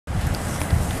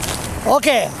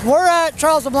Okay, we're at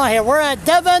Charles LeBlanc here. We're at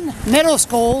Devon Middle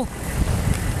School,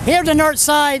 here the north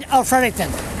side of Fredericton.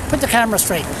 Put the camera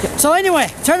straight. So anyway,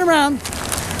 turn around.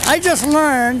 I just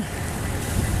learned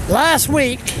last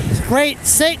week, grade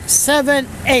 6, 7,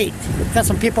 8. Got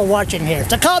some people watching here.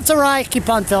 The cops arrived, keep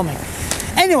on filming.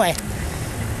 Anyway,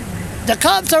 the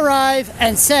cops arrived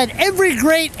and said every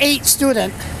grade 8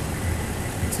 student,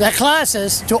 the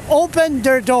classes, to open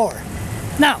their door.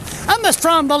 Now, I'm a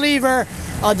strong believer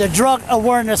of the drug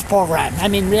awareness program. I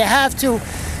mean, we have to.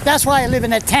 That's why I live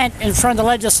in a tent in front of the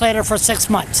legislature for 6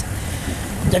 months.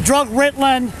 The drug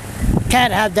Ritalin,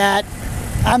 can't have that.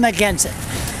 I'm against it.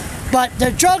 But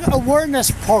the drug awareness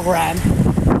program,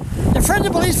 the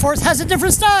Fredericton Police Force has a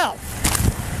different style.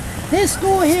 This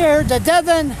school here, the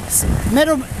Devon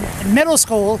Middle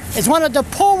School, is one of the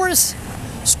poorest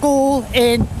schools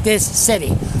in this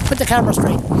city. Put the camera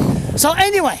straight. So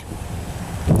anyway,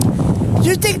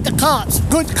 you think the cops,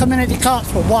 good community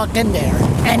cops, will walk in there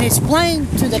and explain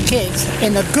to the kids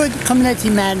in a good community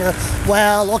manner,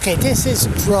 well, okay, this is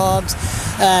drugs,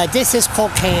 this is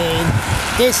cocaine,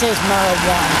 this is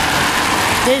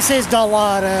marijuana, this is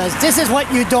Dolaras, this is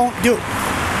what you don't do.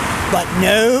 But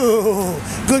no,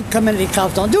 good community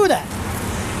cops don't do that.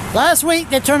 Last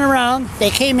week they turned around, they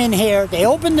came in here, they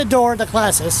opened the door of the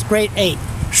classes, grade 8,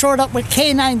 showed up with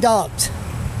K9 dogs.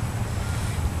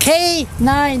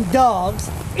 K9 dogs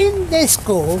in this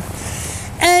school,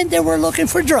 and they were looking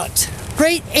for drugs.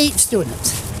 Grade 8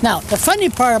 students. Now, the funny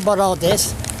part about all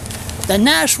this, the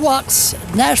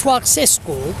Nashwauk Sis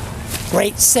School,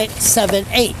 grade 6, 7,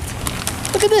 8.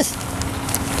 Look at this.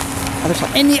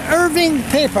 In the Irving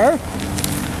paper,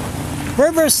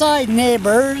 Riverside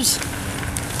neighbors,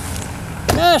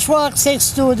 Nashwauk 6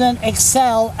 student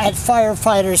excel at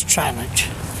firefighters challenge.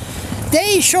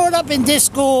 They showed up in this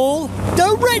school,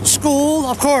 the rich school,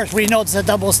 of course we know it's a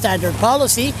double standard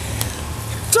policy,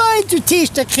 trying to teach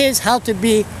the kids how to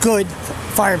be good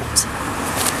firemen.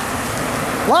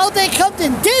 While they come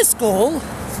in this school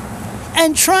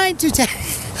and trying to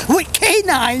with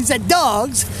canines and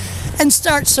dogs and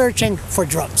start searching for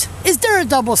drugs. Is there a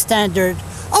double standard?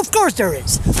 Of course there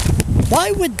is.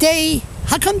 Why would they,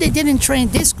 how come they didn't train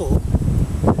this school?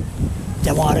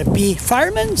 They want to be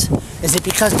firemen? Is it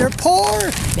because they're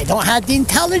poor? They don't have the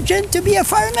intelligence to be a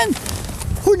fireman?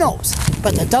 Who knows?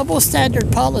 But the double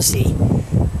standard policy,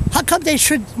 how come they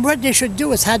should, what they should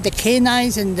do is have the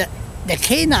canines and the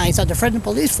canines of the Fredericton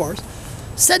Police Force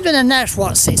send to the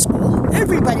Nashwauk State School.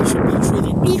 Everybody should be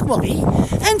treated equally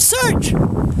and search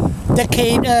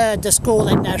the school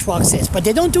at Nashwauk State. But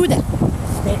they don't do that.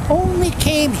 They only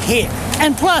came here.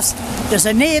 And plus, there's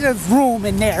a native room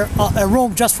in there, a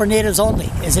room just for natives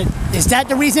only. Is that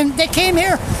the reason they came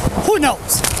here? Who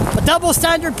knows? But double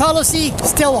standard policy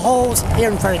still holds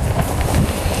here in Fredericton.